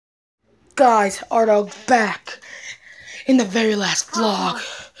Guys, R-Dog back in the very last vlog.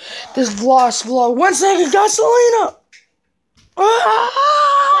 This last vlog. 1 second, got Selena!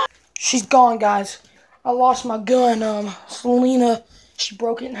 Ah! She's gone, guys. I lost my gun. Selena, she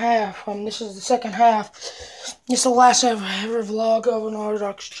broke it in half. This is the second half. It's the last ever vlog of an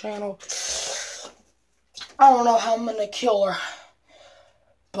R-Dog's channel. I don't know how I'm gonna kill her,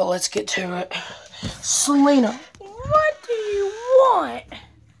 but let's get to it. Selena, what do you want?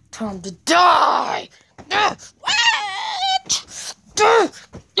 Time to die!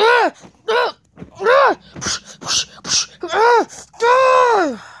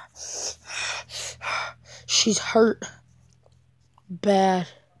 She's hurt bad.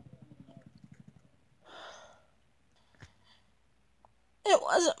 It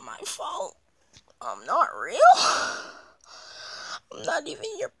wasn't my fault. I'm not real. I'm not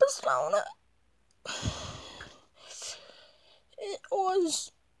even your persona. It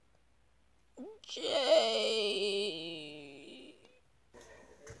was Jay.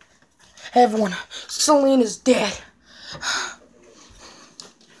 Hey everyone, Selena's dead.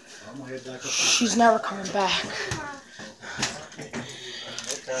 She's never coming back.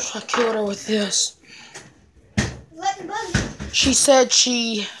 I killed her with this. She said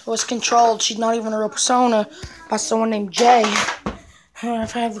she was controlled. She's not even a real persona by someone named Jay. And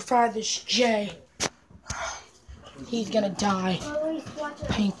if I ever find this Jay, he's gonna die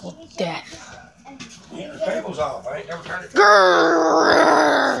painful death. Keep the tables off. I ain't never turned it.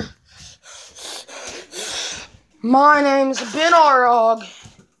 Grrr. My name's Ben R-Dog,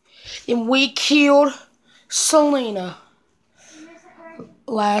 and we killed Selena.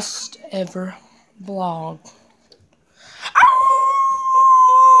 Last ever vlog.